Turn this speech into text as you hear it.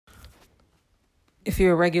If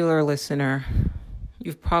you're a regular listener,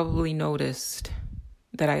 you've probably noticed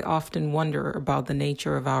that I often wonder about the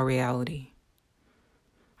nature of our reality.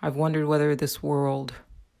 I've wondered whether this world,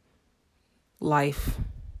 life,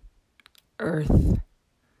 Earth,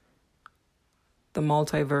 the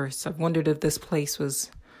multiverse, I've wondered if this place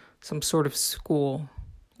was some sort of school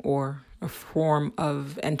or a form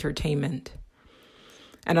of entertainment.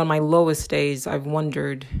 And on my lowest days, I've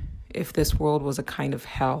wondered if this world was a kind of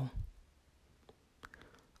hell.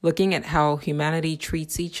 Looking at how humanity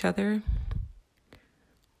treats each other,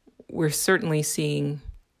 we're certainly seeing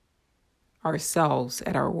ourselves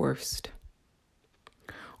at our worst.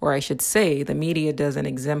 Or I should say, the media does an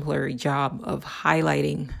exemplary job of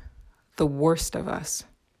highlighting the worst of us.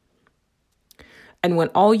 And when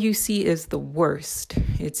all you see is the worst,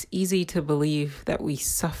 it's easy to believe that we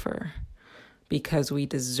suffer because we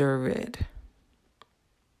deserve it.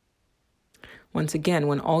 Once again,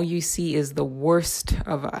 when all you see is the worst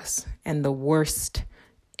of us and the worst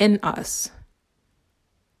in us,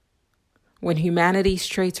 when humanity's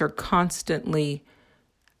traits are constantly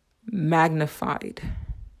magnified,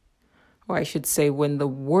 or I should say, when the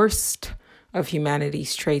worst of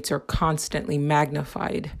humanity's traits are constantly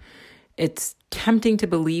magnified, it's tempting to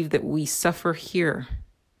believe that we suffer here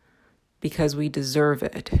because we deserve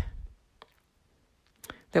it,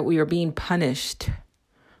 that we are being punished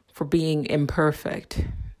for being imperfect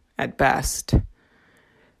at best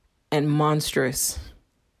and monstrous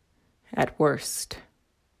at worst.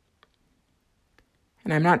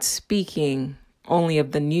 And I'm not speaking only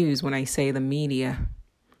of the news when I say the media.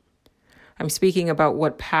 I'm speaking about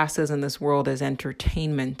what passes in this world as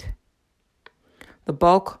entertainment. The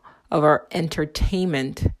bulk of our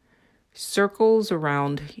entertainment circles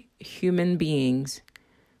around human beings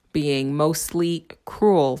being mostly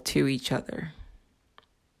cruel to each other,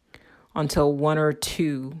 until one or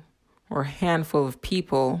two or a handful of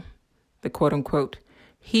people, the quote-unquote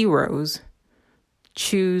heroes,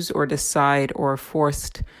 choose or decide or are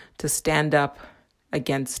forced to stand up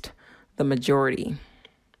against the majority.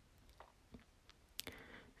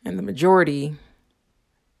 And the majority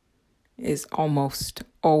is almost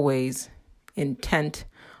always intent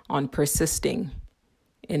on persisting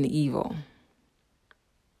in evil.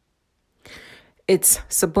 It's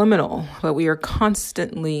subliminal, but we are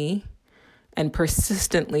constantly and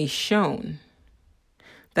persistently shown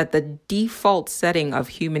that the default setting of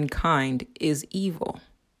humankind is evil.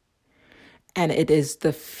 And it is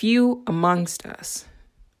the few amongst us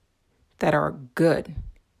that are good.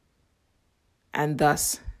 And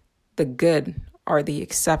thus, the good are the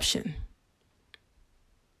exception.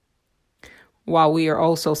 While we are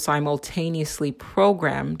also simultaneously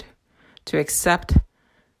programmed to accept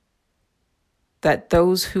that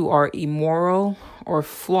those who are immoral or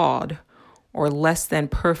flawed or less than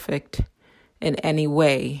perfect in any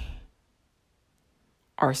way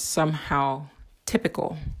are somehow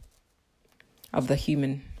typical of the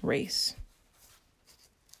human race.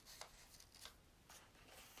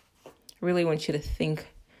 I really want you to think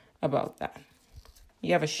about that.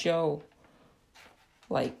 You have a show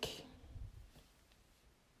like,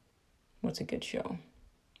 what's a good show?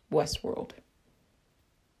 Westworld.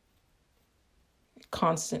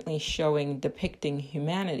 Constantly depicting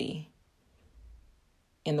humanity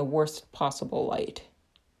in the worst possible light.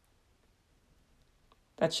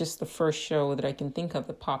 That's just the first show that I can think of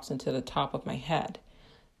that pops into the top of my head.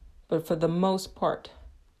 But for the most part,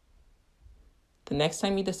 the next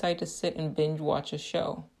time you decide to sit and binge watch a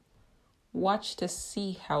show, watch to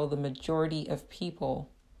see how the majority of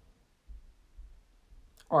people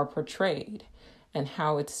are portrayed and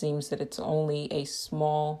how it seems that it's only a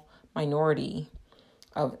small minority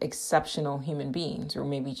of exceptional human beings, or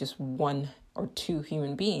maybe just one or two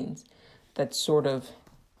human beings that sort of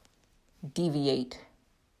deviate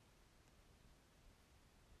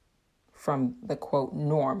from the quote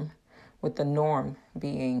norm, with the norm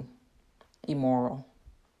being immoral.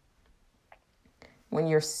 When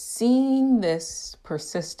you're seeing this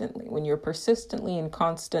persistently, when you're persistently and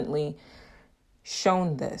constantly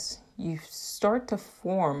shown this, you start to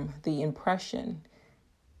form the impression,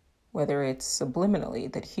 whether it's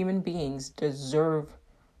subliminally, that human beings deserve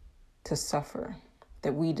to suffer,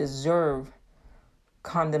 that we deserve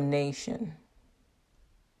condemnation.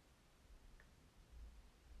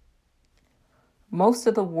 Most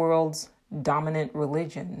of the world's dominant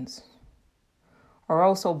religions are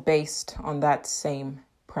also based on that same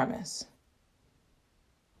premise,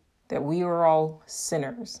 that we are all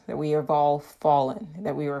sinners, that we have all fallen,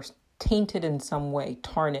 that we are tainted in some way,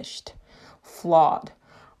 tarnished, flawed,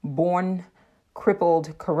 born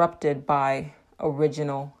crippled, corrupted by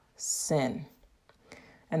original sin.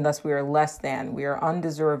 and thus we are less than. We are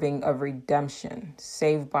undeserving of redemption,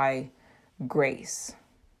 saved by grace.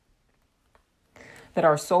 That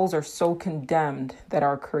our souls are so condemned that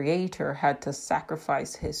our Creator had to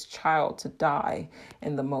sacrifice his child to die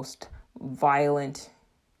in the most violent,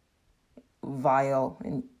 vile,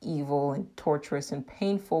 and evil, and torturous, and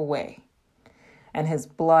painful way. And his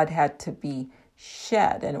blood had to be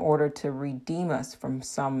shed in order to redeem us from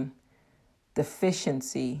some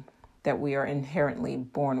deficiency that we are inherently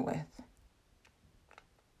born with.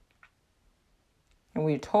 And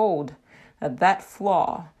we're told that that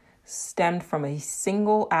flaw stemmed from a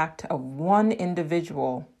single act of one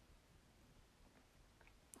individual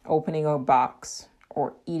opening a box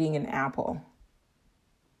or eating an apple.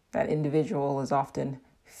 That individual is often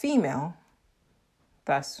female,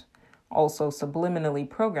 thus also subliminally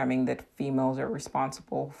programming that females are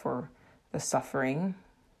responsible for the suffering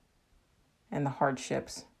and the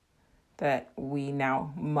hardships that we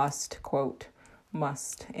now must, quote,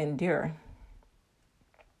 must endure.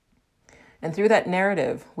 And through that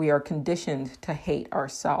narrative, we are conditioned to hate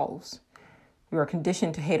ourselves. We are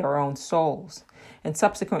conditioned to hate our own souls. And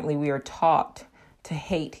subsequently, we are taught to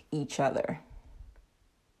hate each other.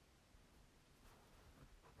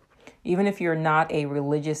 Even if you're not a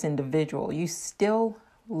religious individual, you still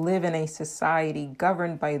live in a society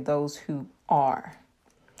governed by those who are.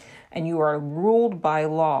 And you are ruled by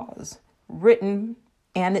laws written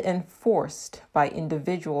and enforced by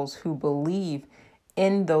individuals who believe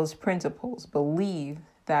in those principles, believe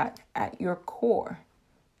that at your core,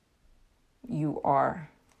 you are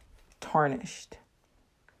tarnished,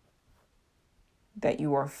 that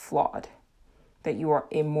you are flawed, that you are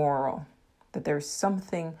immoral, that there's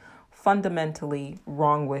something fundamentally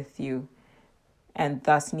wrong with you and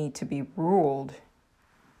thus need to be ruled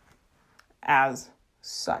as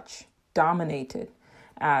such, dominated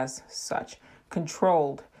as such,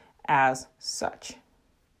 controlled as such.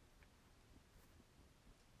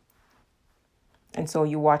 And so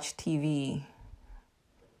you watch TV,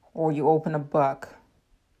 or you open a book,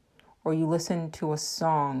 or you listen to a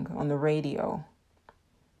song on the radio,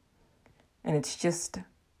 and it's just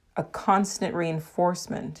a constant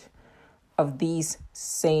reinforcement of these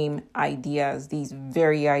same ideas, these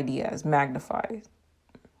very ideas magnified.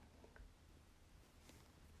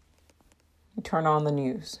 You turn on the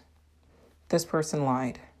news. This person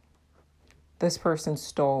lied. This person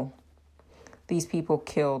stole. These people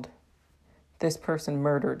killed. This person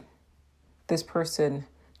murdered. This person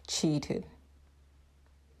cheated.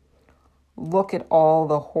 Look at all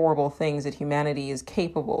the horrible things that humanity is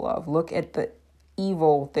capable of. Look at the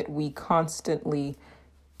evil that we constantly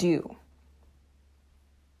do.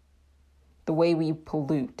 The way we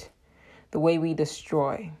pollute. The way we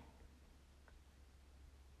destroy.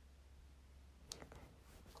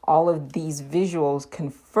 All of these visuals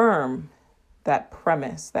confirm that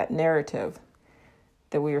premise, that narrative,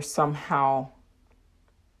 that we are somehow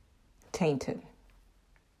tainted.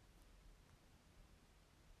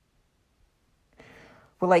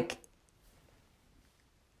 We're like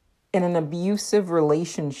in an abusive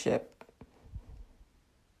relationship,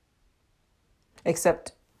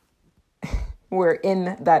 except we're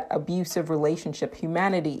in that abusive relationship.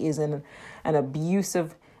 Humanity is in an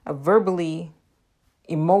abusive, verbally,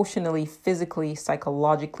 emotionally, physically,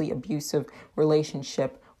 psychologically abusive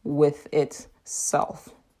relationship with itself.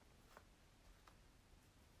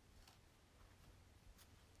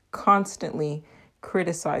 Constantly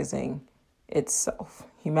criticizing itself.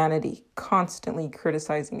 Humanity constantly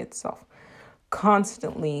criticizing itself.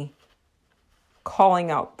 Constantly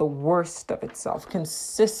calling out the worst of itself.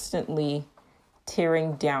 Consistently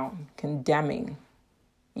tearing down, condemning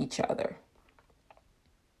each other.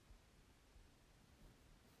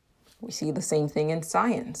 We see the same thing in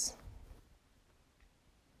science.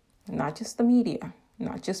 Not just the media,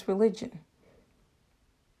 not just religion.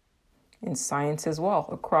 In science as well,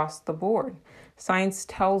 across the board. Science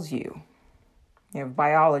tells you,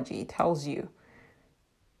 biology tells you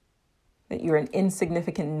that you're an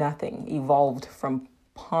insignificant nothing evolved from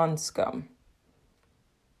pond scum.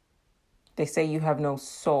 They say you have no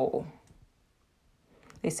soul.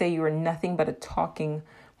 They say you are nothing but a talking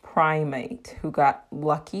primate who got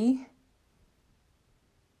lucky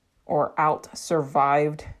or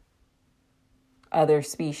out-survived other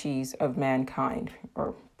species of mankind,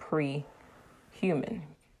 or pre-human,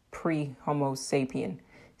 pre-Homo sapien.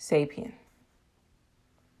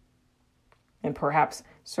 And perhaps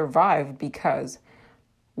survived because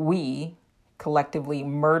we collectively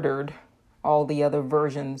murdered all the other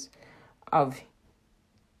versions of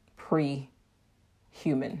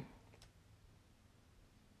pre-human.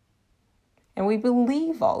 And we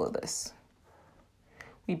believe all of this.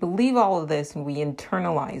 We believe all of this and we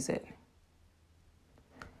internalize it.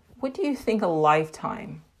 What do you think a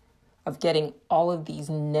lifetime of getting all of these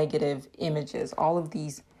negative images, all of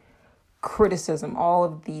these criticism, all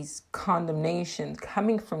of these condemnations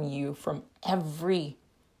coming from you from every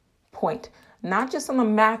point, not just on the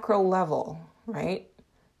macro level, right?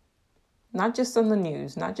 Not just on the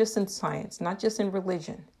news, not just in science, not just in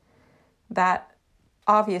religion. That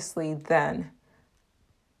obviously then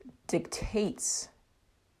dictates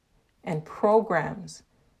and programs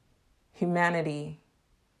humanity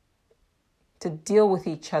to deal with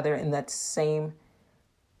each other in that same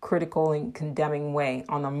critical and condemning way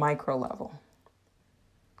on a micro level.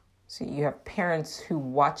 So you have parents who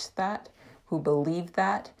watch that, who believe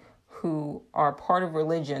that, who are part of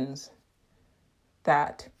religions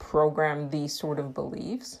that program these sort of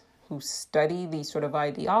beliefs, who study these sort of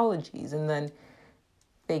ideologies, and then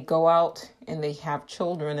they go out and they have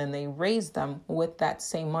children and they raise them with that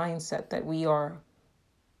same mindset that we are,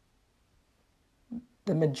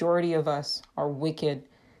 the majority of us are wicked,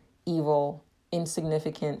 evil,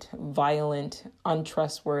 insignificant, violent,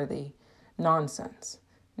 untrustworthy, nonsense,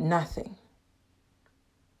 nothing,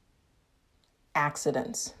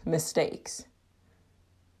 accidents, mistakes.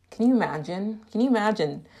 Can you imagine? Can you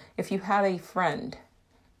imagine if you had a friend?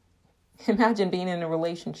 Imagine being in a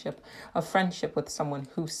relationship, a friendship with someone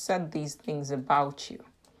who said these things about you.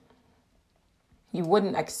 You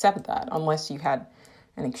wouldn't accept that unless you had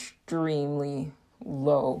an extremely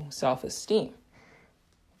low self-esteem.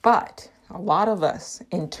 But a lot of us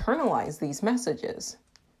internalize these messages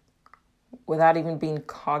without even being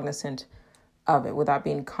cognizant of it, without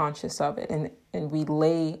being conscious of it. And we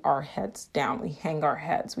lay our heads down, we hang our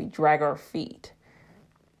heads, we drag our feet.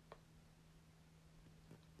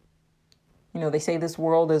 You know, they say this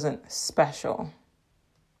world isn't special.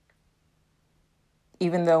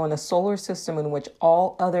 Even though in a solar system in which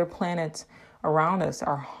all other planets around us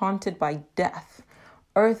are haunted by death,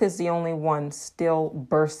 Earth is the only one still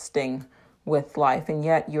bursting with life. And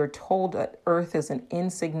yet you're told that Earth is an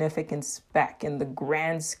insignificant speck in the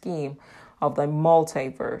grand scheme of the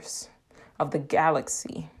multiverse, of the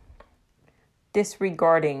galaxy,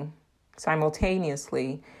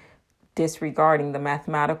 simultaneously disregarding the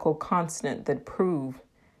mathematical constant that prove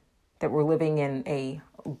that we're living in a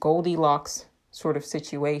Goldilocks sort of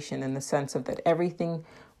situation, in the sense of that everything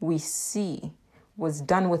we see was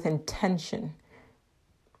done with intention,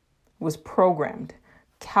 was programmed,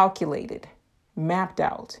 calculated, mapped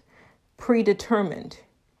out, predetermined.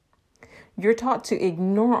 You're taught to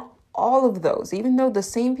ignore all of those, even though the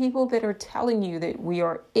same people that are telling you that we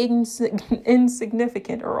are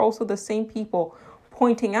insignificant are also the same people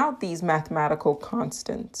pointing out these mathematical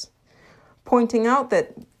constants, pointing out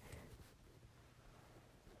that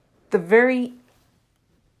the very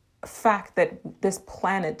fact that this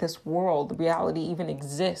planet, this world, reality even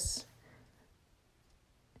exists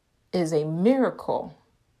is a miracle,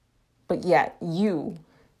 but yet you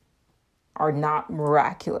are not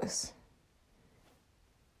miraculous.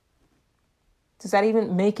 Does that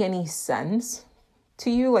even make any sense to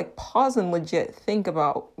you? Like, pause and legit think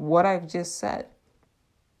about what I've just said.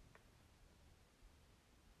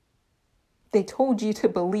 They told you to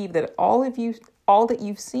believe that all that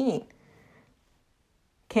you've seen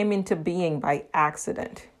came into being by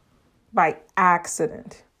accident. By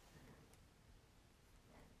accident.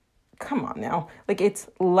 Come on now. Like, it's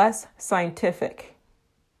less scientific.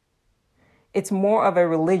 It's more of a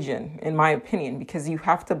religion, in my opinion, because you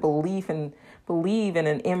have to believe in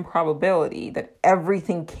an improbability that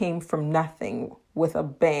everything came from nothing with a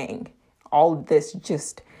bang. All of this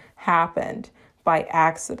just happened by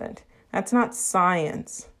accident. That's not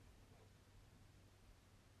science.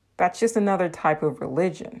 That's just another type of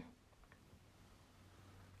religion.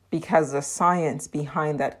 Because the science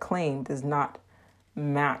behind that claim does not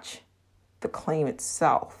match the claim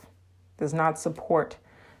itself, does not support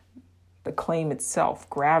the claim itself.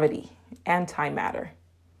 Gravity, antimatter,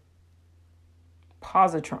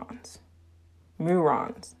 positrons,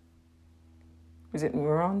 neurons. Was it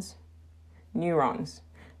neurons? Neurons,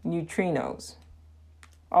 neutrinos.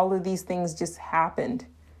 All of these things just happened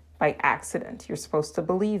by accident. You're supposed to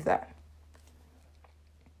believe that.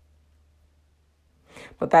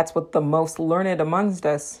 But that's what the most learned amongst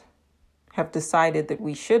us have decided that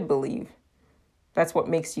we should believe. That's what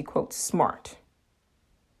makes you, quote, smart.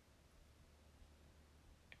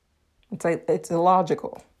 It's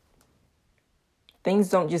illogical. Things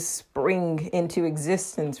don't just spring into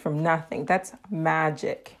existence from nothing. That's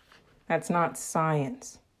magic. That's not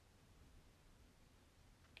science.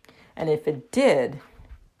 And if it did,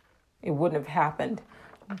 it wouldn't have happened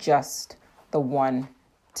just the one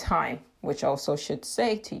time. which also should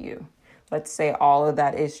say to you, let's say all of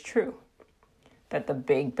that is true, that the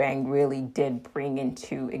Big Bang really did bring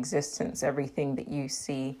into existence everything that you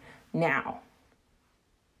see now.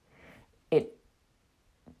 It,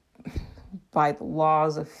 by the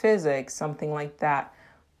laws of physics, something like that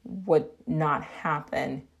would not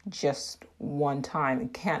happen just one time.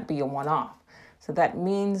 It can't be a one-off. So that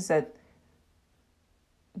means that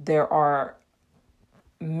there are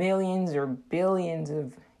millions or billions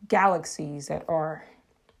of galaxies that are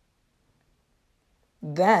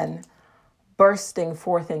then bursting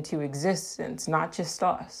forth into existence, not just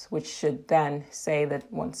us, which should then say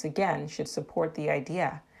that, once again, should support the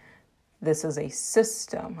idea this is a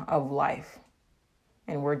system of life,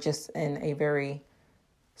 and we're just in a very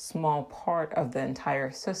small part of the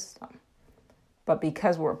entire system. But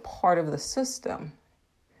because we're part of the system,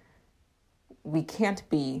 we can't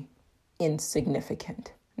be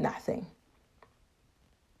insignificant, nothing.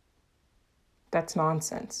 That's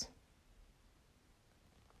nonsense.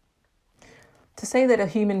 To say that a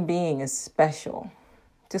human being is special,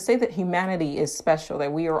 to say that humanity is special,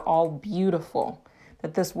 that we are all beautiful,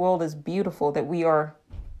 that this world is beautiful, that we are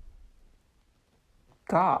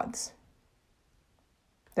gods,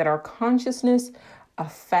 that our consciousness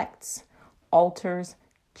affects, alters,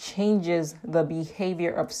 changes the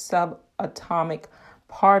behavior of subatomic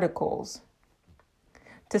particles.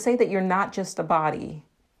 To say that you're not just a body,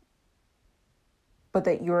 but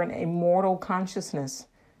that you're an immortal consciousness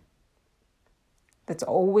that's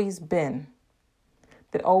always been,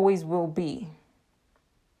 that always will be,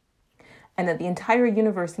 and that the entire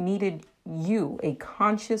universe needed you, a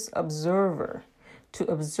conscious observer, to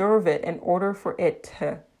observe it in order for it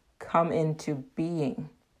to come into being.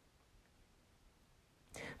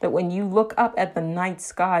 That when you look up at the night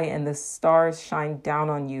sky and the stars shine down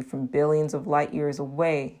on you from billions of light years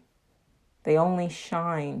away, they only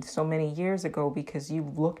shined so many years ago because you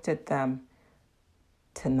looked at them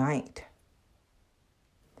tonight.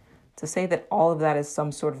 To say that all of that is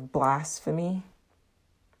some sort of blasphemy,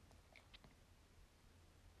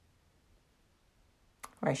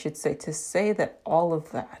 or I should say, to say that all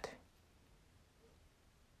of that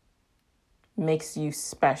makes you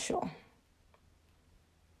special,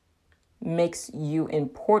 makes you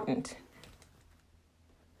important,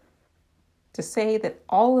 to say that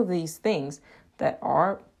all of these things that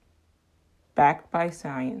are backed by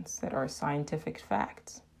science, that are scientific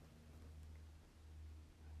facts,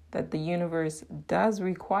 that the universe does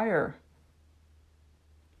require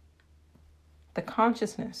the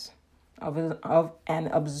consciousness of an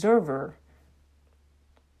observer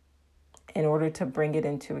in order to bring it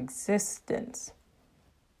into existence.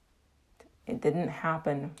 It didn't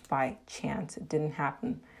happen by chance. It didn't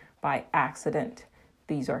happen by accident.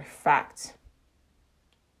 These are facts.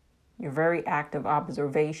 Your very act of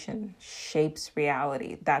observation shapes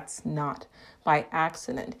reality. That's not by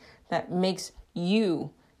accident. That makes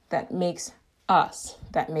you, that makes us,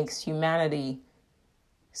 that makes humanity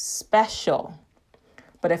special.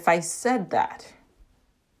 But if I said that,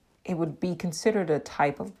 it would be considered a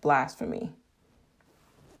type of blasphemy.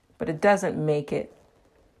 But it doesn't make it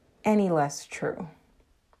any less true.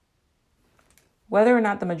 Whether or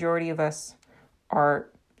not the majority of us are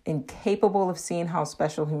incapable of seeing how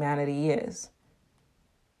special humanity is,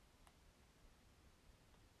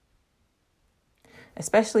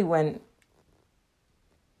 especially when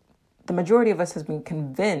the majority of us have been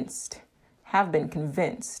convinced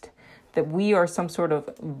that we are some sort of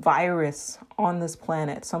virus on this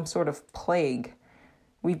planet, some sort of plague.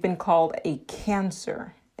 We've been called a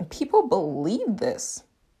cancer, and people believe this.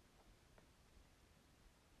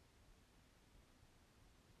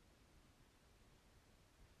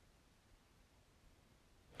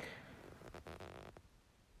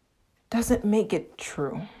 Doesn't make it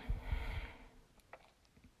true.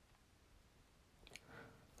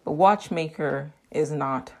 The watchmaker is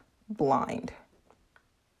not blind.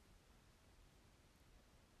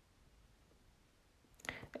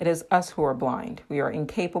 It is us who are blind. We are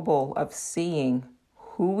incapable of seeing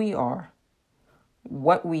who we are,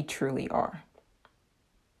 what we truly are,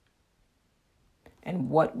 and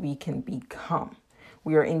what we can become.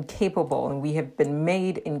 We are incapable, and we have been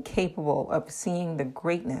made incapable of seeing the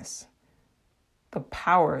greatness, the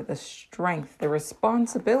power, the strength, the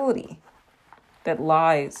responsibility that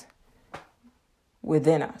lies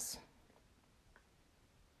within us.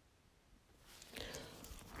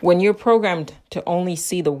 When you're programmed to only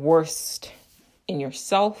see the worst in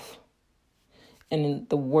yourself and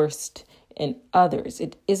the worst in others,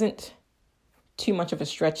 it isn't too much of a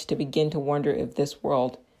stretch to begin to wonder if this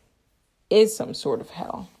world is some sort of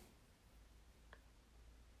hell.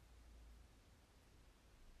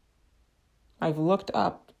 I've looked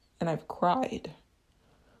up and I've cried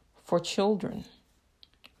for children,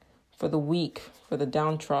 for the weak, for the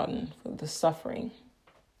downtrodden, for the suffering,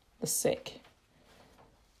 the sick.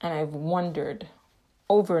 And I've wondered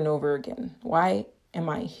over and over again, why am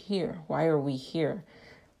I here? Why are we here?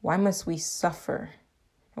 Why must we suffer?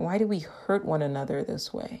 And why do we hurt one another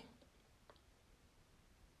this way?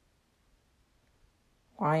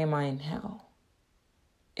 Why am I in hell?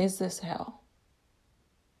 Is this hell?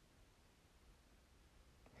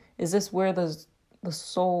 Is this where the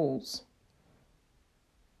souls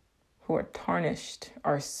who are tarnished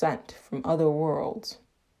are sent from other worlds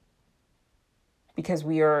because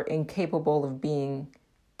we are incapable of being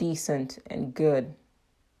decent and good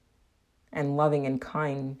and loving and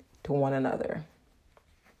kind to one another?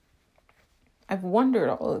 I've wondered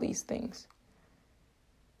all of these things.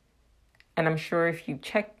 And I'm sure if you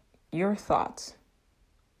check your thoughts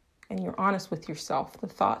and you're honest with yourself, the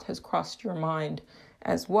thought has crossed your mind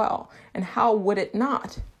as well. And how would it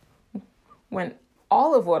not when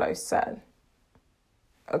all of what I said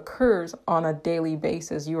occurs on a daily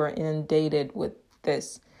basis? You are inundated with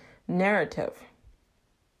this narrative.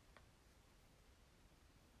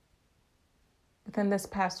 But then this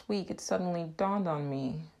past week, it suddenly dawned on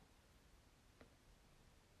me,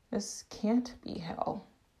 this can't be hell.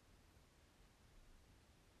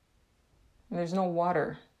 There's no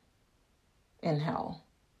water in hell.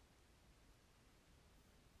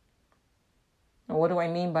 Now, what do I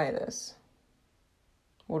mean by this?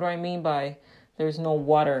 What do I mean by there's no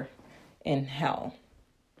water in hell?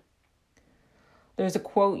 There's a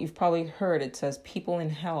quote you've probably heard. It says, people in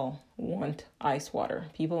hell want ice water.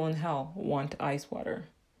 People in hell want ice water.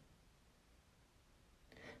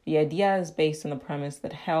 The idea is based on the premise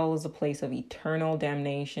that hell is a place of eternal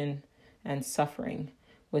damnation and suffering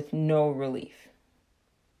with no relief.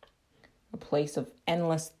 A place of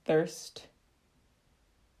endless thirst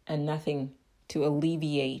and nothing to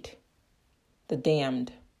alleviate the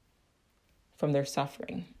damned from their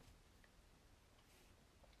suffering.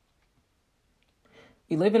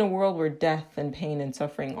 We live in a world where death and pain and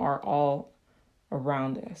suffering are all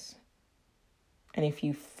around us. And if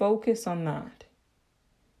you focus on that,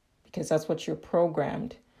 because that's what you're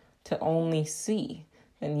programmed to only see,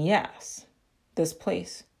 then yes, this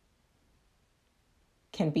place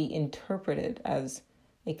can be interpreted as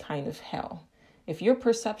a kind of hell. If your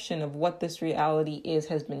perception of what this reality is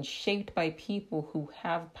has been shaped by people who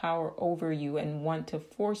have power over you and want to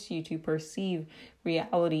force you to perceive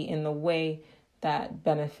reality in the way that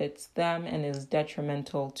benefits them and is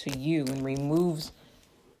detrimental to you and removes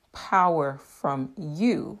power from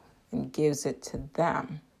you and gives it to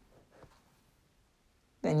them,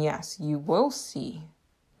 then yes, you will see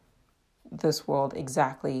this world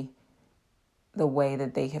exactly the way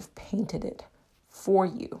that they have painted it for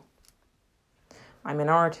you. I'm an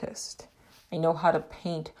artist. I know how to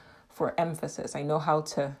paint for emphasis. I know how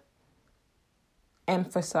to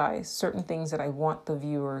emphasize certain things that I want the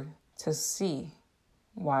viewer to see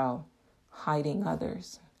while hiding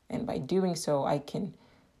others. And by doing so, I can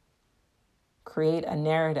create a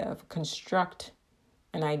narrative, construct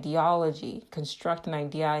an ideology, construct an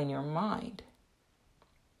idea in your mind,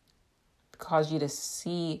 cause you to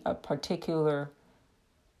see a particular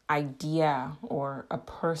idea or a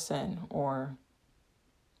person, or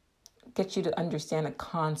get you to understand a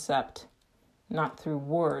concept, not through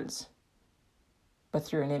words, but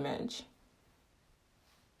through an image.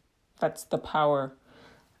 That's the power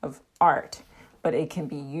of art, but it can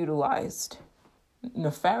be utilized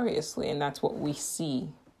nefariously, and that's what we see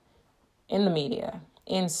in the media,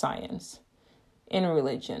 in science, in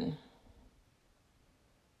religion.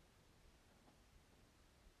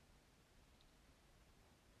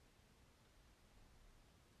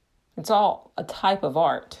 It's all a type of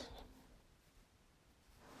art.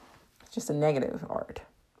 It's just a negative art.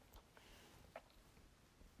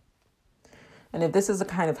 And if this is a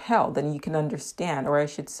kind of hell, then you can understand, or I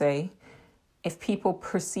should say, if people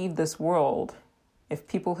perceive this world, if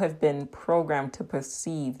people have been programmed to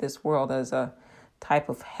perceive this world as a type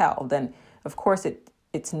of hell, then of course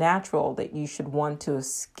it's natural that you should want to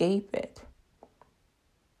escape it.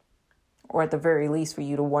 Or at the very least for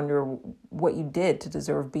you to wonder what you did to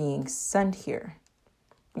deserve being sent here.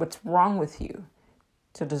 What's wrong with you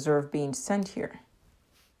to deserve being sent here?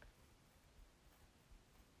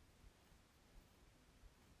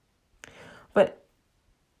 But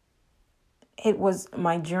it was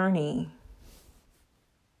my journey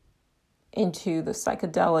into the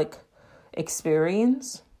psychedelic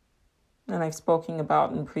experience, and I've spoken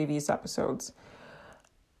about in previous episodes.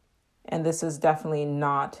 And this is definitely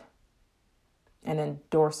not an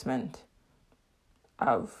endorsement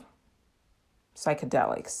of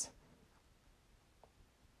psychedelics.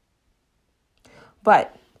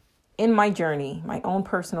 But in my journey, my own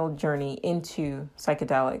personal journey into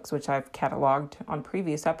psychedelics, which I've cataloged on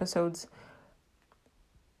previous episodes,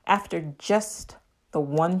 after just the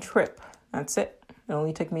one trip, that's it. It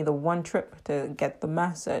only took me the one trip to get the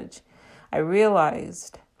message. I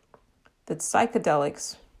realized that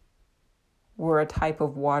psychedelics were a type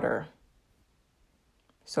of water,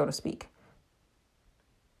 so to speak.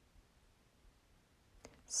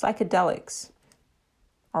 Psychedelics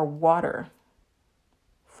are water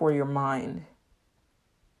for your mind.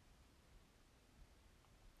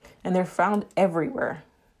 And they're found everywhere,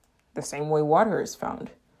 the same way water is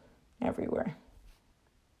found everywhere.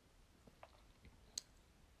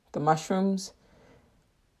 The mushrooms,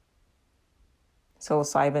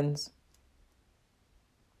 psilocybins,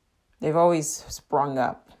 they've always sprung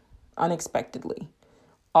up unexpectedly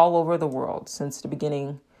all over the world since the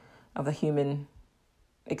beginning of the human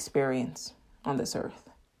experience on this earth.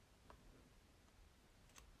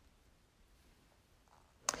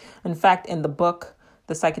 In fact, in the book,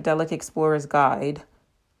 The Psychedelic Explorer's Guide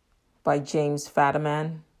by James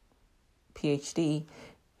Fadiman, PhD,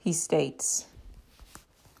 he states,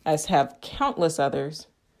 as have countless others,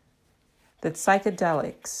 that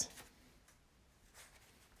psychedelics,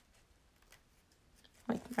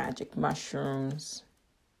 like magic mushrooms,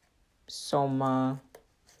 soma,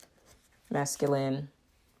 mescaline,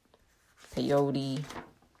 peyote,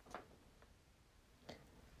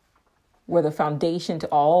 were the foundation to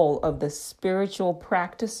all of the spiritual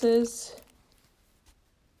practices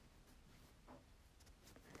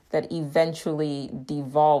that eventually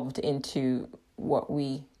devolved into what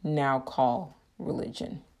we now call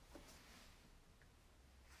religion.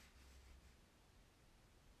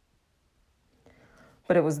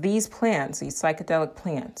 But it was these plants, these psychedelic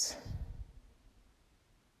plants,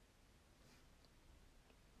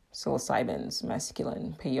 psilocybins,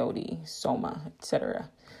 mescaline, peyote, soma, etc.,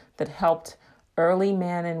 that helped early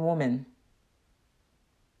man and woman,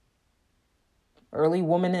 early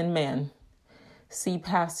woman and man, see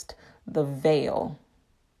past the veil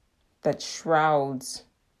that shrouds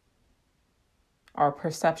our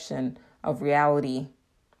perception of reality,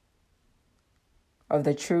 of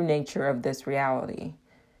the true nature of this reality.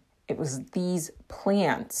 It was these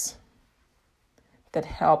plants that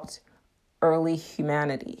helped early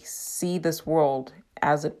humanity see this world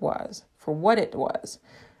as it was, for what it was,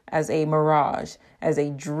 as a mirage, as a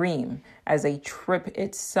dream, as a trip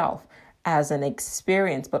itself, as an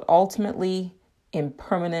experience, but ultimately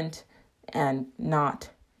impermanent and not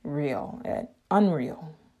real, and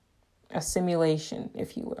unreal, a simulation,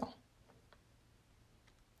 if you will.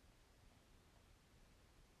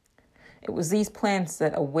 It was these plants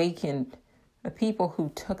that awakened the people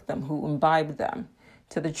who took them, who imbibed them,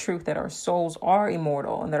 to the truth that our souls are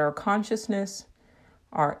immortal and that our consciousness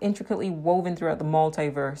are intricately woven throughout the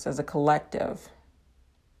multiverse as a collective.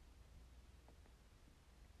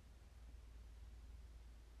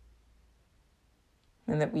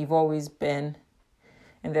 And that we've always been,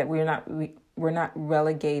 and that we're not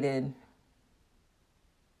relegated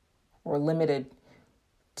or limited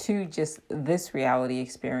to just this reality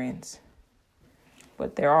experience.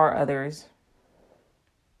 But there are others,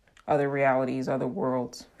 other realities, other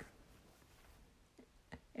worlds.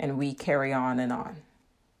 And we carry on, and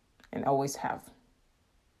always have.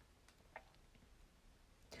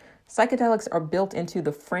 Psychedelics are built into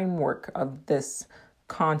the framework of this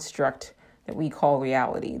construct that we call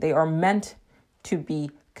reality. They are meant to be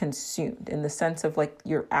consumed in the sense of like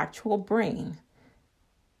your actual brain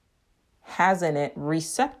has in it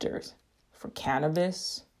receptors for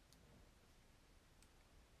cannabis,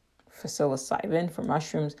 for psilocybin, for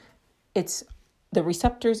mushrooms. The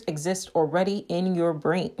receptors exist already in your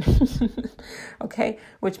brain, okay?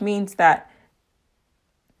 Which means that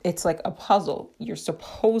it's like a puzzle. You're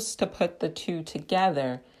supposed to put the two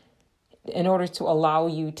together in order to allow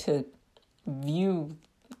you to view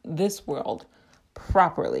this world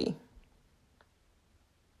properly.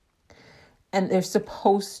 And they're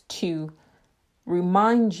supposed to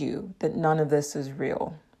remind you that none of this is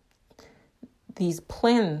real. These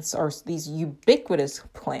plans, or these ubiquitous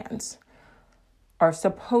plans, are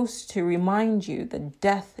supposed to remind you that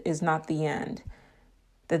death is not the end,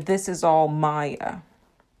 that this is all Maya.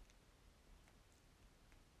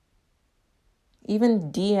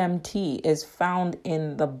 Even DMT is found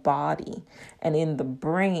in the body and in the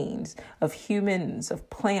brains of humans,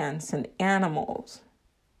 of plants and animals.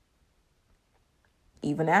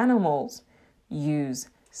 Even animals use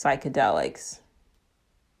psychedelics.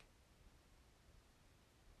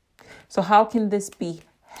 So how can this be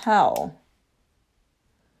hell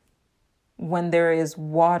when there is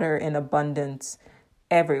water in abundance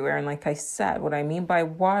everywhere. And like I said, what I mean by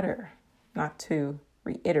water, not to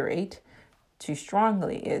reiterate too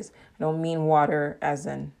strongly, is I don't mean water as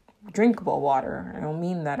in drinkable water. I don't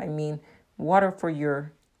mean that. I mean water for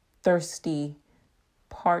your thirsty,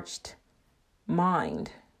 parched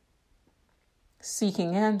mind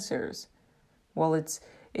seeking answers. Well, it's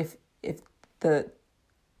if the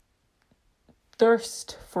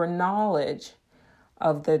thirst for knowledge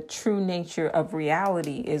of the true nature of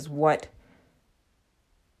reality is what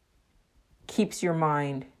keeps your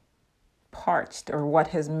mind parched, or what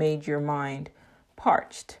has made your mind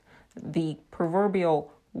parched, the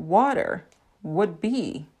proverbial water would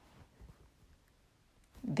be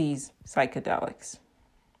these psychedelics.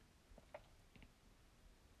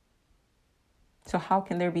 So how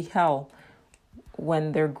can there be hell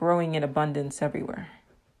when they're growing in abundance everywhere?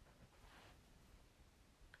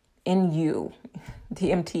 In you.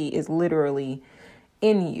 DMT is literally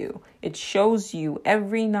in you. It shows you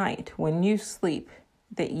every night when you sleep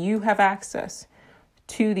that you have access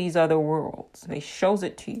to these other worlds. It shows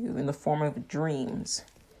it to you in the form of dreams.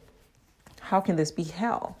 How can this be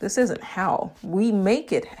hell? This isn't hell. We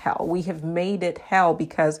make it hell. We have made it hell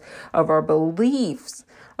because of our beliefs,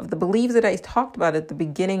 of the beliefs that I talked about at the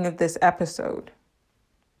beginning of this episode.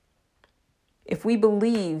 If we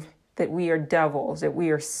believe that we are devils, that we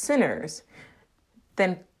are sinners,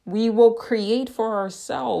 then we will create for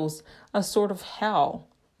ourselves a sort of hell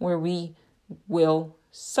where we will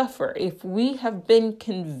suffer. If we have been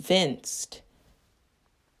convinced,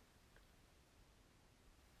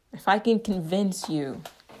 if I can convince you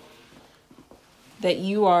that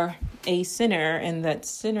you are a sinner and that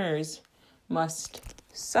sinners must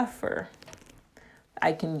suffer,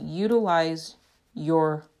 I can utilize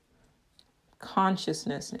your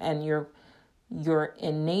consciousness and your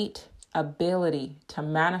innate ability to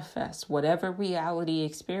manifest whatever reality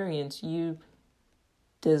experience you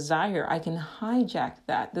desire. I can hijack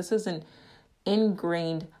that. This is an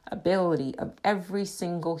ingrained ability of every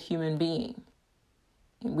single human being.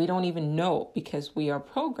 And we don't even know, because we are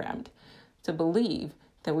programmed to believe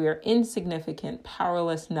that we are insignificant,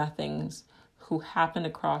 powerless nothings who happen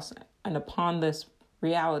across and upon this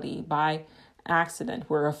reality by accident.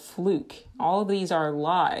 We're a fluke. All of these are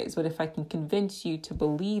lies. But if I can convince you to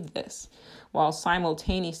believe this, while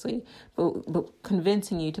simultaneously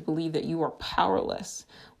convincing you to believe that you are powerless,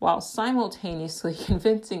 while simultaneously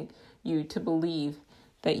convincing you to believe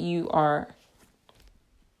that you are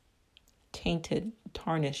tainted,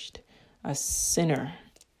 tarnished, a sinner,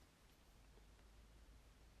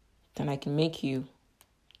 then I can make you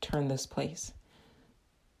turn this place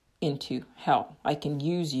into hell. I can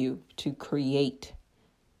use you to create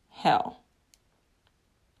hell.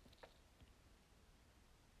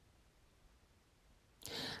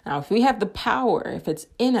 Now, if we have the power, if it's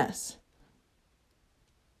in us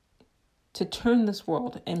to turn this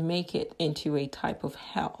world and make it into a type of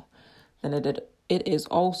hell, then it is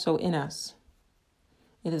also in us.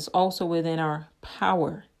 It is also within our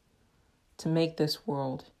power to make this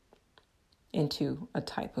world into a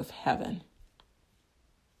type of heaven.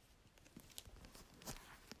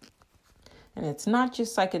 And it's not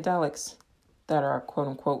just psychedelics that are quote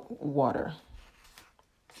unquote water.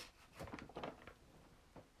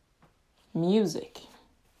 Music.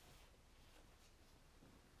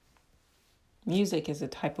 Music is a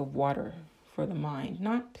type of water for the mind.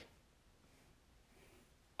 Not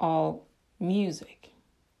all music.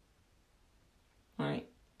 All right.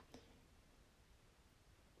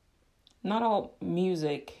 Not all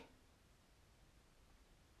music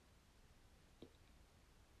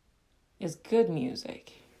is good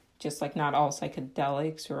music, just like not all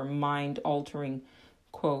psychedelics or mind-altering,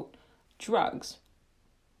 quote, drugs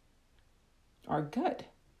are good.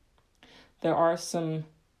 There are some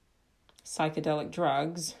psychedelic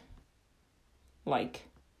drugs like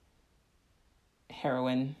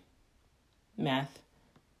heroin, meth,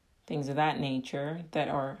 things of that nature that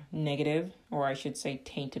are negative, or I should say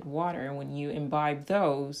tainted water. And when you imbibe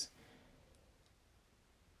those,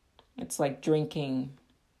 it's like drinking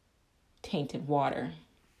tainted water.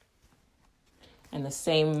 And the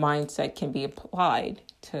same mindset can be applied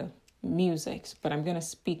to music. But I'm going to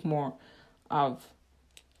speak more of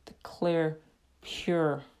the clear,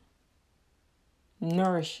 pure,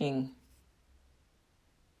 nourishing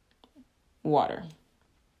water.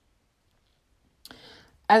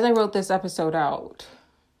 As I wrote this episode out,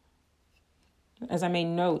 as I made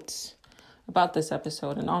notes about this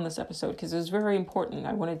episode and on this episode, because it was very important,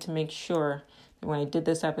 I wanted to make sure that when I did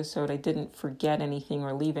this episode, I didn't forget anything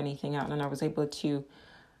or leave anything out, and I was able to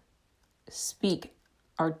speak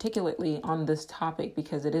articulately on this topic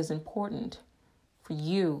because it is important for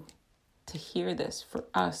you to hear this, for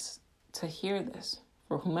us to hear this,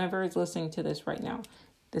 for whomever is listening to this right now.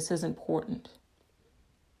 This is important.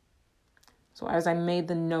 So as I made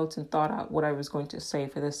the notes and thought out what I was going to say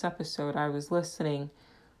for this episode, I was listening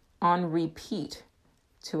on repeat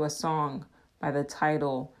to a song by the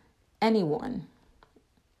title Anyone.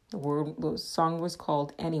 The song was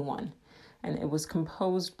called Anyone, and it was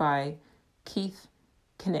composed by Keith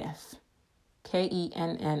Kniff.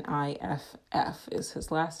 Kenniff is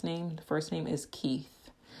his last name. The first name is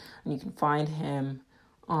Keith, and you can find him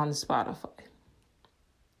on Spotify.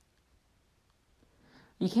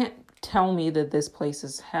 You can't tell me that this place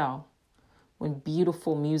is hell when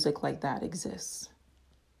beautiful music like that exists.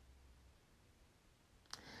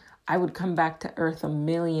 I would come back to Earth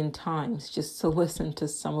 1,000,000 times just to listen to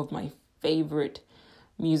some of my favorite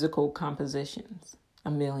musical compositions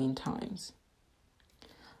 1,000,000 times.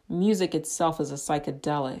 Music itself is a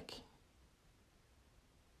psychedelic.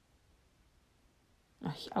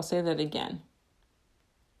 I'll say that again.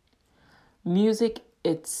 Music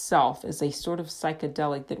itself is a sort of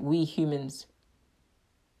psychedelic that we humans,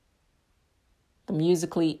 the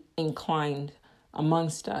musically inclined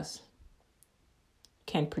amongst us,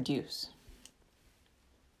 can produce.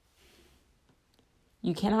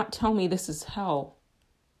 You cannot tell me this is hell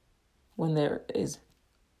when there is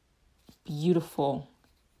beautiful,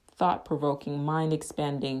 thought-provoking,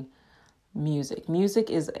 mind-expanding music. Music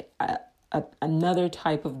is another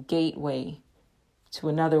type of gateway to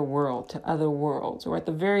another world, to other worlds, or at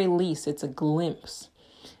the very least, it's a glimpse,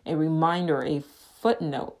 a reminder, a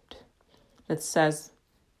footnote that says,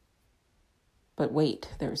 but wait,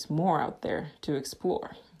 there's more out there to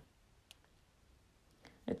explore.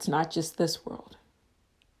 It's not just this world.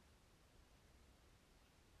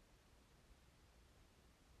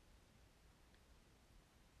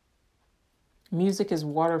 Music is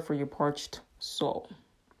water for your parched soul.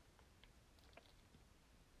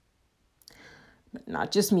 But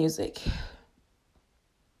not just music.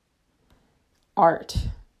 Art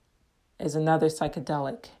is another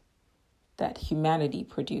psychedelic that humanity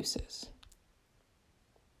produces.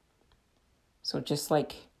 So just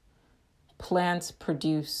like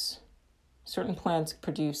certain plants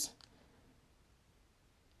produce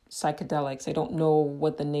psychedelics. I don't know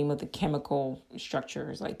what the name of the chemical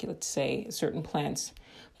structure is. Like, let's say certain plants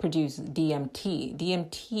produce DMT.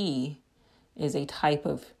 DMT is a type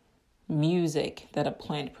of music that a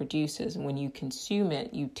plant produces. And when you consume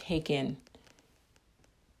it, you take in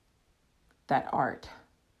that art.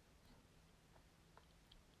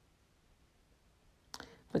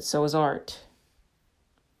 But so is art.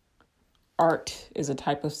 Art is a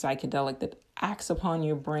type of psychedelic that acts upon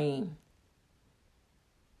your brain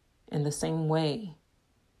in the same way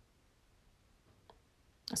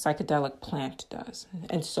a psychedelic plant does.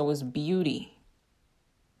 And so is beauty.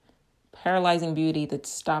 Paralyzing beauty that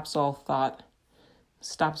stops all thought,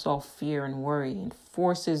 stops all fear and worry, and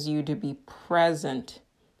forces you to be present.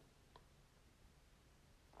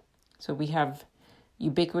 So we have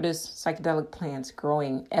ubiquitous psychedelic plants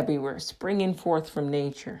growing everywhere, springing forth from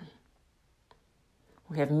nature.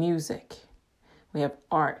 We have music, we have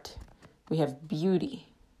art, we have beauty.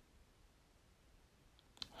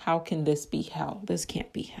 How can this be hell? This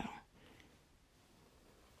can't be hell.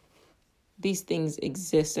 These things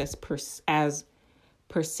exist as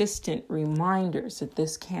persistent reminders that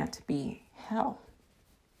this can't be hell.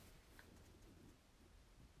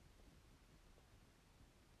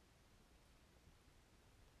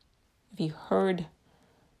 Have you heard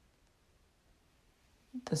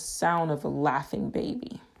the sound of a laughing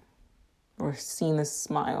baby or seen a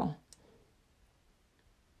smile?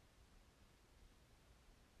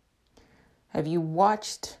 Have you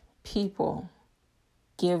watched people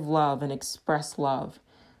give love and express love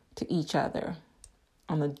to each other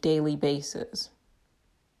on a daily basis?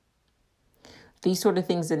 These sort of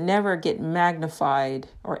things that never get magnified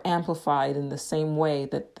or amplified in the same way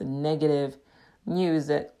that the negative news,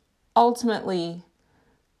 that ultimately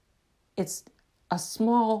it's a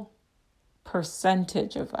small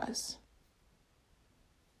percentage of us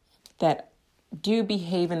that do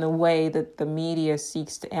behave in the way that the media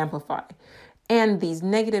seeks to amplify. And these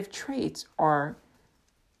negative traits are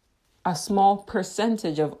a small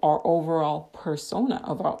percentage of our overall persona,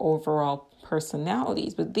 of our overall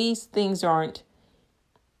personalities. But these things aren't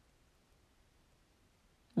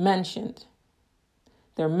mentioned.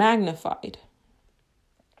 They're magnified.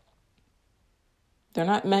 They're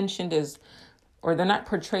not mentioned or they're not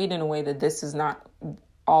portrayed in a way that this is not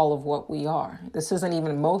all of what we are. This isn't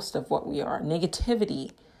even most of what we are.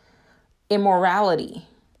 Negativity, immorality,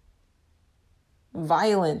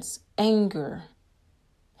 violence, anger,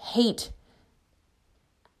 hate.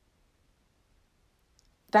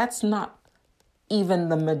 That's not even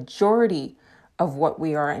the majority of what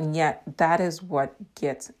we are, and yet that is what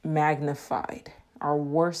gets magnified, our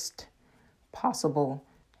worst possible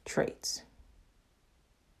traits.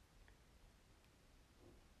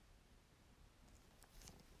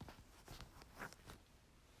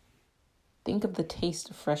 Think of the taste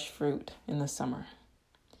of fresh fruit in the summer.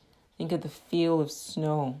 Think of the feel of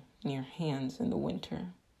snow in your hands in the winter.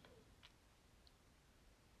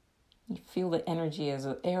 You feel the energy as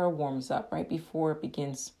the air warms up right before it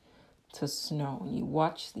begins to snow. You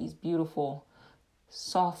watch these beautiful,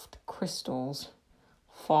 soft crystals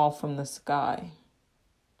fall from the sky.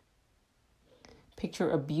 Picture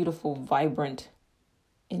a beautiful, vibrant,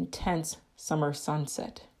 intense summer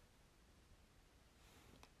sunset.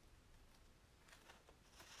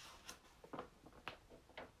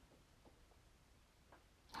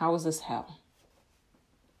 How is this hell?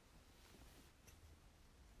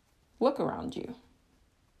 Look around you.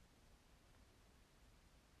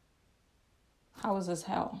 How is this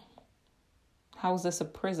hell? How is this a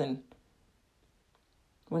prison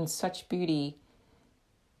when such beauty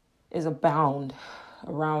is abound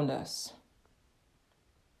around us?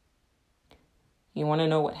 You want to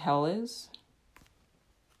know what hell is?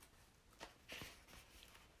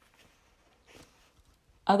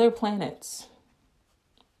 Other planets,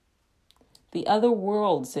 the other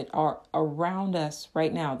worlds that are around us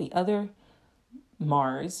right now, the other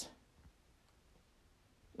Mars,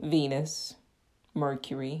 Venus,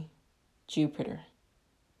 Mercury, Jupiter.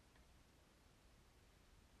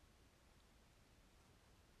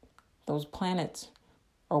 Those planets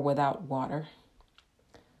are without water.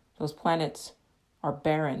 Those planets are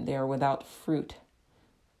barren. They are without fruit.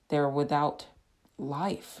 They are without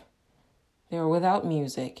life. They are without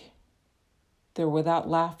music. They're without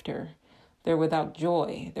laughter. They're without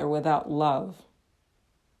joy. They're without love.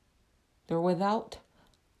 They're without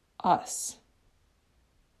us.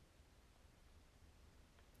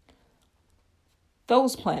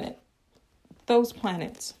 Those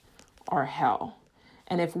planets are hell.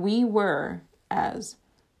 And if we were as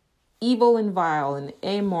evil and vile and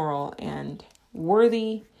amoral and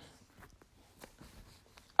worthy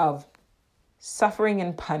of suffering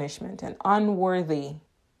and punishment and unworthy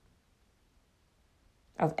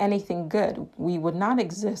of anything good, we would not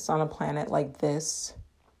exist on a planet like this.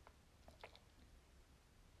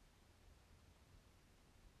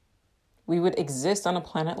 We would exist on a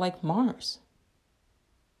planet like Mars.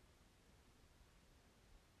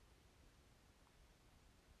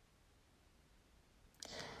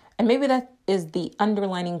 And maybe that is the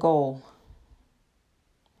underlining goal.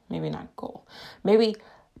 Maybe not goal. Maybe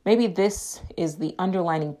this is the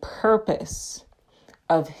underlining purpose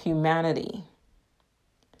of humanity.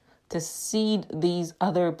 To seed these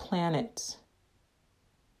other planets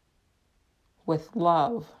with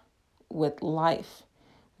love, with life,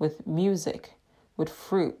 with music, with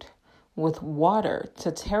fruit, with water,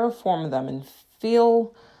 to terraform them and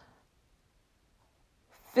fill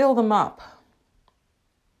them up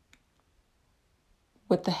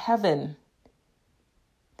with the heaven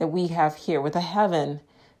that we have here, with the heaven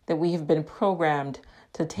that we have been programmed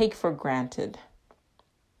to take for granted.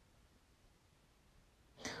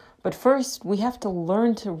 But first, we have to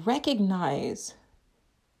learn to recognize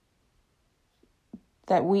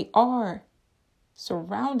that we are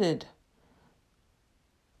surrounded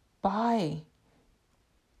by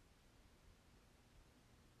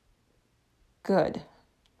good.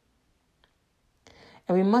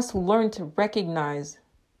 And we must learn to recognize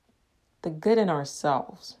the good in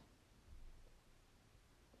ourselves.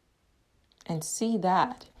 And see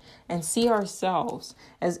that. And see ourselves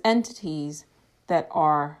as entities that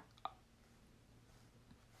are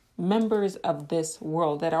members of this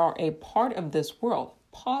world, that are a part of this world.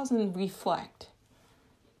 Pause and reflect.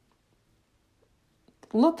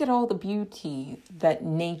 Look at all the beauty that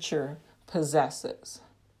nature possesses.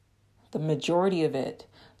 The majority of it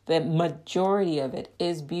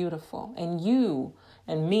is beautiful. And you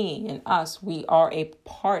and me and us, we are a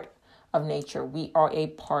part of nature. We are a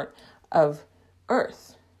part of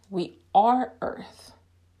Earth. We are Earth.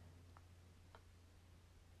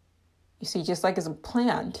 You see, just like as a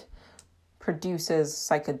plant produces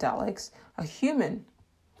psychedelics, a human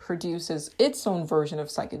produces its own version of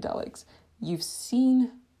psychedelics. You've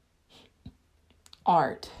seen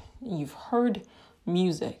art, you've heard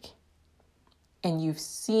music, and you've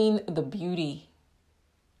seen the beauty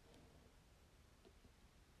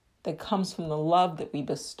that comes from the love that we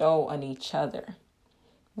bestow on each other.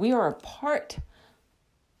 We are a part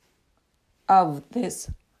of this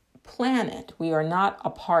planet. We are not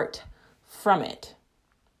apart from it.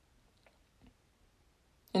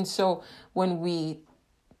 And so when we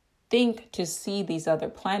think to see these other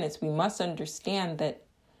planets, we must understand that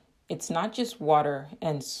it's not just water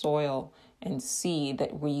and soil and sea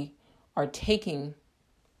that we are taking,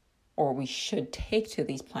 or we should take to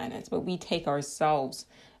these planets, but we take ourselves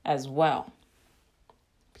as well,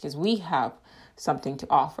 because we have something to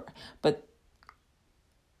offer. But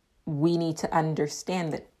we need to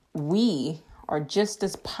understand that we are just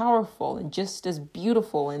as powerful and just as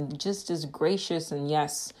beautiful and just as gracious and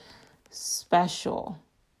yes, special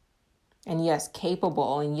and yes,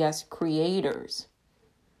 capable and yes, creators.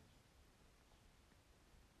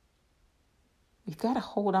 We've got to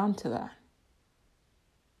hold on to that.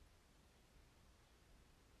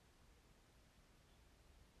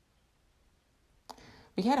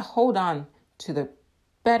 We got to hold on to the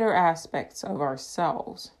better aspects of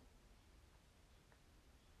ourselves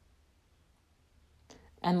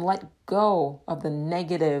and let go of the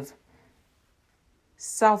negative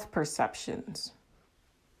self-perceptions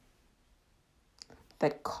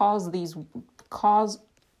that cause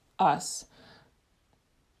us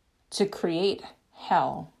to create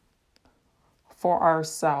hell for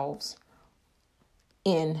ourselves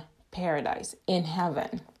in paradise, in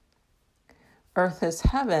heaven. Earth is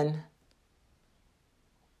heaven.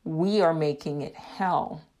 We are making it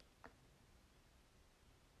hell.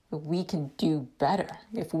 But we can do better.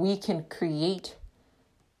 If we can create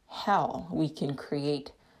hell, we can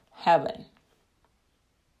create heaven.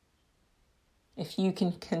 If you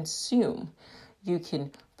can consume, you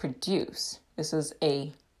can produce. This is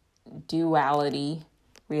a duality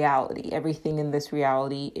reality. Everything in this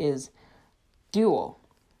reality is dual.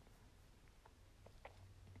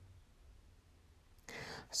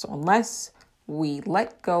 So unless we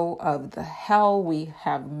let go of the hell we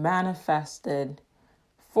have manifested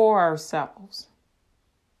for ourselves,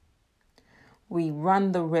 we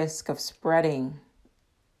run the risk of spreading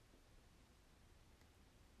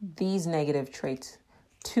these negative traits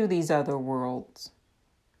to these other worlds.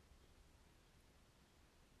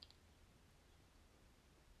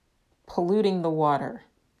 Polluting the water,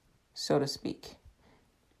 so to speak,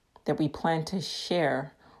 that we plan to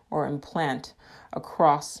share or implant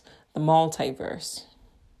across the multiverse.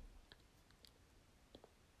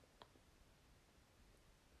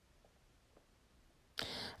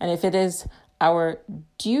 And if it is our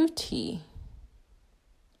duty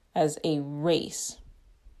as a race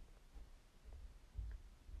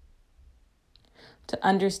to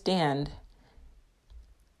understand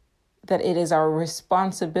that it is our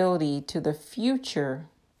responsibility to the future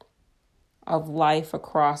of life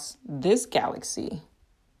across this galaxy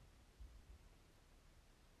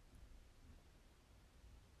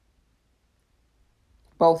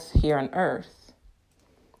both here on Earth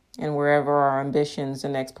and wherever our ambitions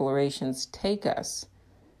and explorations take us,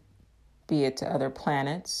 be it to other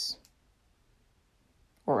planets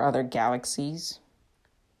or other galaxies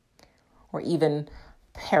or even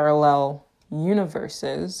parallel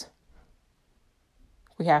universes.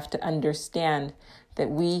 We have to understand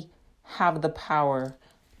that we have the power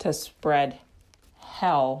to spread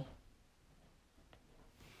hell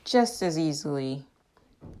just as easily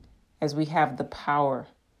as we have the power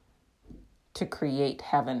to create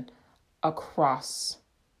heaven across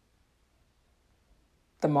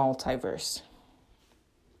the multiverse.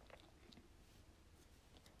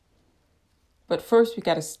 But first, we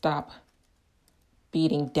got to stop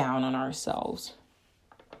beating down on ourselves.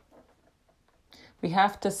 We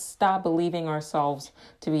have to stop believing ourselves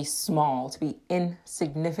to be small, to be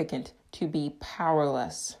insignificant, to be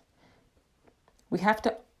powerless. We have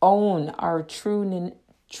to own our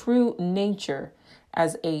true nature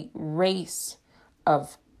as a race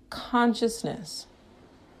of consciousness.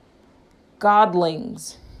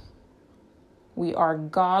 Godlings. We are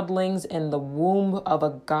godlings in the womb of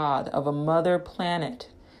a god, of a mother planet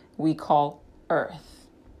we call Earth.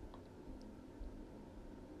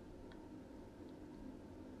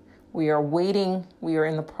 We are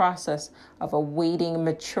in the process of awaiting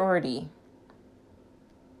maturity.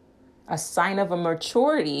 A sign of a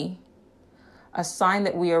maturity, a sign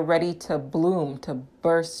that we are ready to bloom, to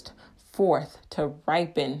burst forth, to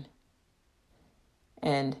ripen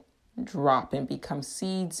and drop and become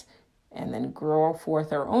seeds and then grow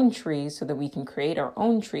forth our own trees so that we can create our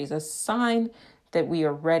own trees. A sign that we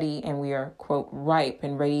are ready and we are, quote, ripe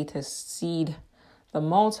and ready to seed the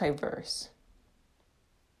multiverse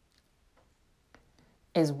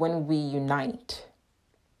is when we unite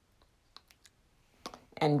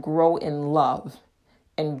and grow in love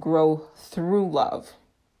and grow through love.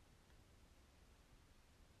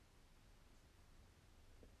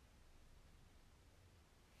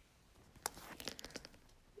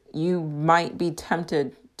 You might be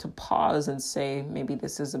tempted to pause and say, maybe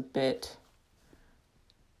this is a bit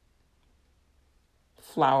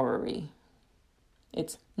flowery.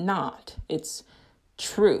 It's not. It's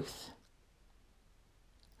truth.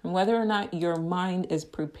 And whether or not your mind is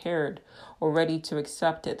prepared or ready to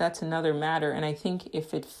accept it, that's another matter. And I think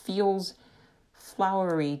if it feels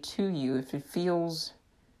flowery to you, if it feels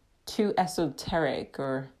too esoteric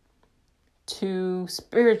or too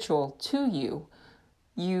spiritual to you,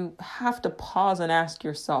 you have to pause and ask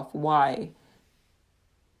yourself why.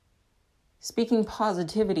 Speaking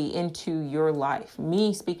positivity into your life,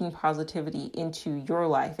 me speaking positivity into your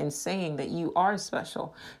life and saying that you are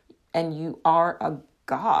special and you are a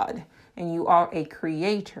God and you are a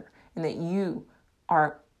creator and that you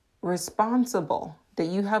are responsible, that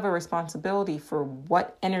you have a responsibility for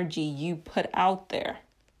what energy you put out there.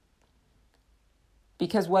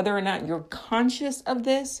 Because whether or not you're conscious of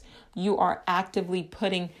this, you are actively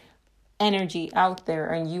putting energy out there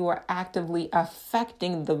and you are actively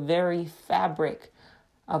affecting the very fabric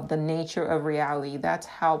of the nature of reality. That's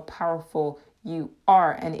how powerful you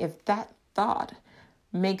are. And if that thought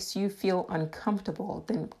makes you feel uncomfortable,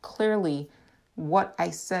 then clearly what I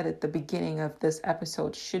said at the beginning of this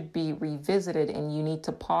episode should be revisited, and you need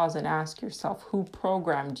to pause and ask yourself, who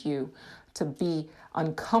programmed you to be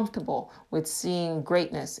uncomfortable with seeing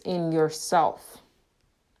greatness in yourself?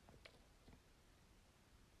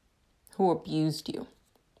 Who abused you?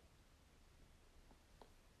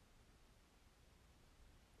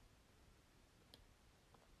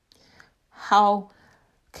 How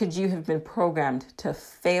could you have been programmed to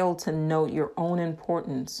fail to note your own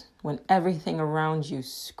importance when everything around you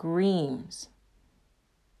screams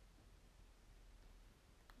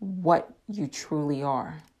what you truly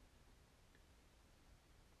are?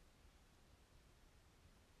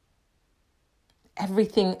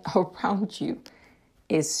 Everything around you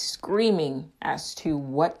is screaming as to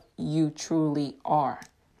what you truly are.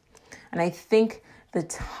 And I think the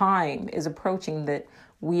time is approaching that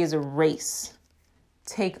we as a race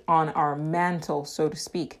take on our mantle, so to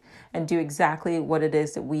speak, and do exactly what it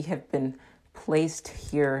is that we have been placed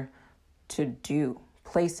here to do,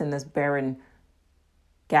 placed in this barren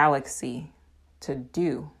galaxy to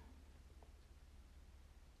do.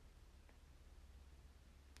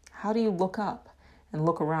 How do you look up and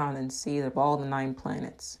look around and see that of all the 9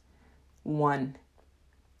 planets, one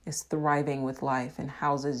is thriving with life and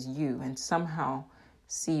houses you, and somehow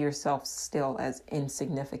see yourself still as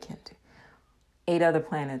insignificant? 8 other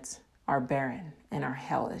planets are barren and are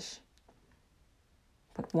hellish,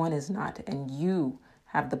 but one is not. And you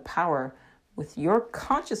have the power with your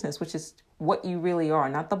consciousness, which is what you really are,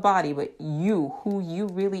 not the body, but you, who you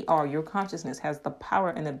really are. Your consciousness has the power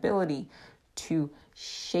and ability to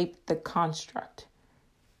shape the construct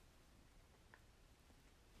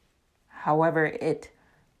however it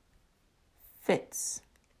fits,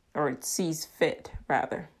 or it sees fit,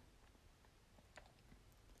 rather.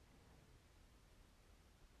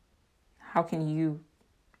 How can you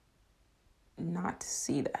not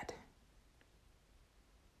see that?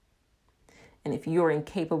 And if you're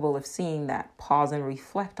incapable of seeing that, pause and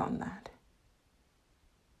reflect on that.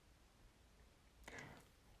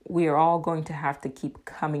 We are all going to have to keep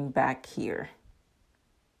coming back here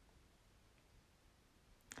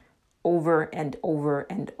over and over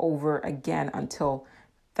and over again until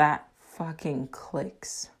that fucking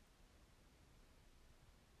clicks.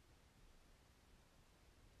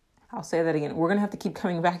 I'll say that again. We're going to have to keep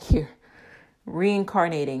coming back here,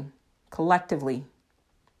 reincarnating collectively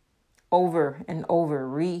over and over,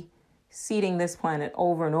 reseeding this planet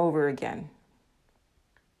over and over again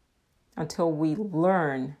until we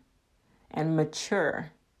learn and mature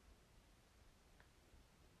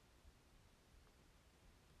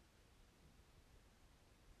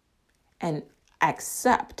and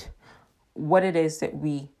accept what it is that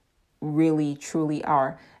we really, truly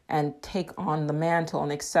are, and take on the mantle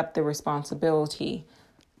and accept the responsibility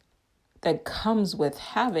that comes with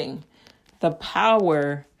having the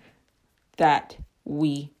power that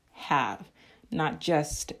we have, not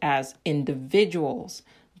just as individuals,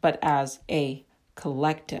 but as a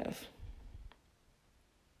collective.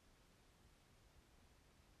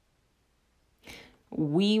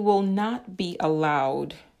 We will not be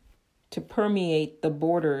allowed to permeate the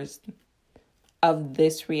borders of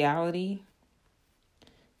this reality.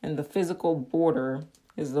 And the physical border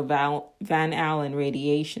is the Van Allen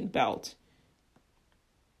radiation belt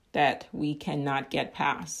that we cannot get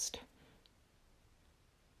past.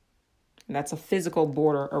 And that's a physical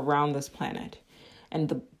border around this planet. And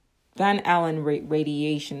the Van Allen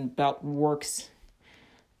radiation belt works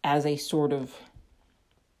as a sort of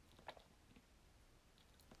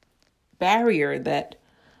barrier that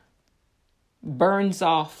burns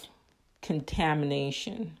off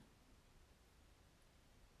contamination.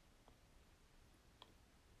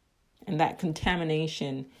 And that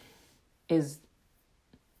contamination is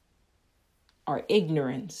our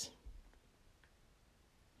ignorance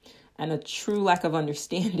and a true lack of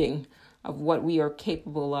understanding of what we are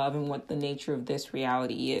capable of and what the nature of this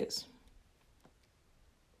reality is.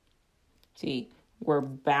 See, we're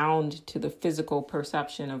bound to the physical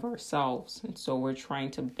perception of ourselves, and so we're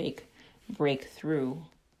trying to break through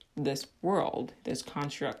this world, this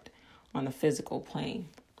construct on the physical plane.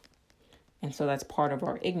 And so that's part of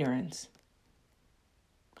our ignorance,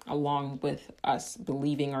 along with us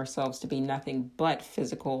believing ourselves to be nothing but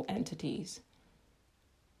physical entities,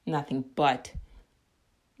 nothing but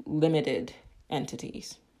limited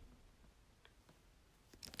entities.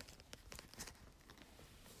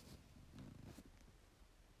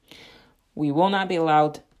 We will not be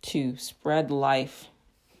allowed to spread life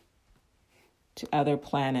to other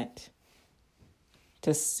planets,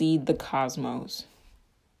 to seed the cosmos,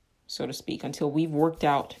 so to speak, until we've worked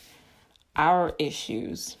out our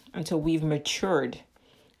issues, until we've matured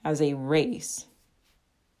as a race,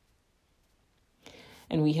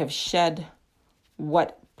 and we have shed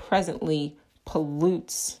what presently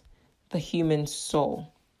pollutes the human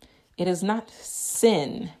soul. It is not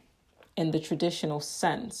sin in the traditional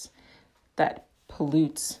sense that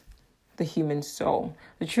pollutes the human soul.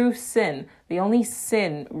 The true sin, the only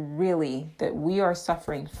sin really that we are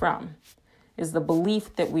suffering from, is the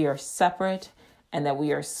belief that we are separate and that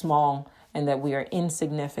we are small and that we are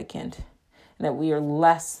insignificant and that we are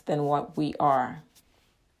less than what we are.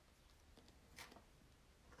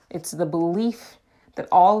 It's the belief that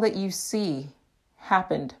all that you see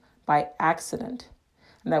happened by accident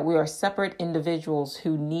and that we are separate individuals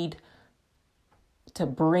who need to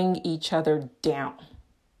bring each other down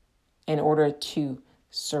in order to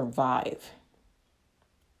survive.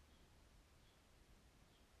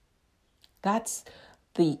 That's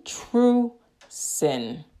the true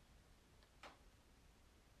sin.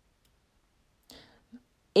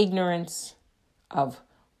 Ignorance of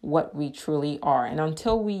what we truly are. And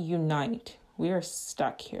until we unite, we are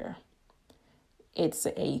stuck here. It's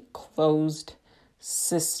a closed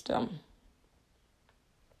system.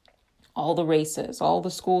 All the races, all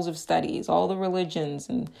the schools of studies, all the religions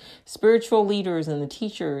and spiritual leaders and the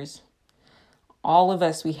teachers, all of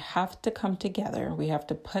us, we have to come together. We have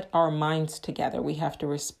to put our minds together. We have to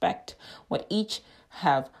respect what each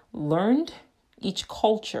have learned, each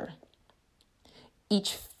culture,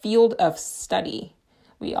 each field of study.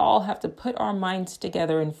 We all have to put our minds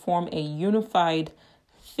together and form a unified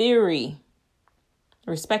theory,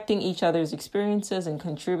 respecting each other's experiences and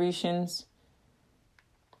contributions,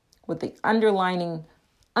 with the underlining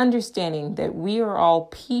understanding that we are all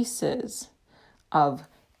pieces of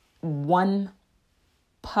one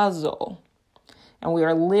puzzle, and we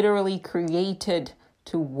are literally created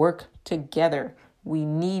to work together. We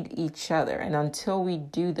need each other, and until we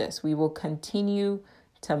do this, we will continue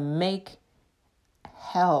to make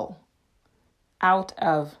hell out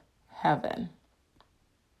of heaven.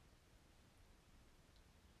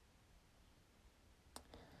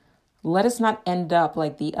 Let us not end up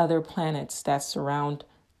like the other planets that surround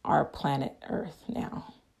our planet Earth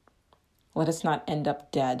now. Let us not end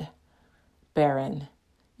up dead, barren,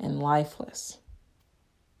 and lifeless.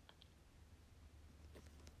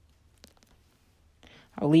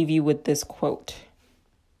 I'll leave you with this quote.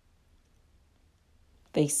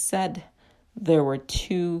 They said there were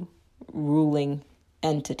two ruling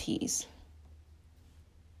entities,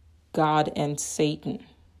 God and Satan,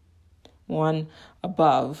 one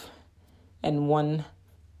above and one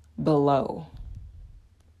below.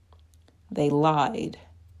 They lied.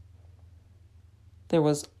 There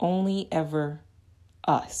was only ever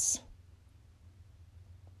us.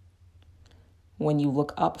 When you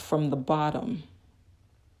look up from the bottom,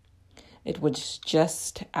 it was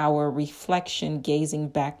just our reflection gazing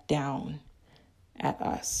back down at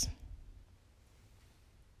us.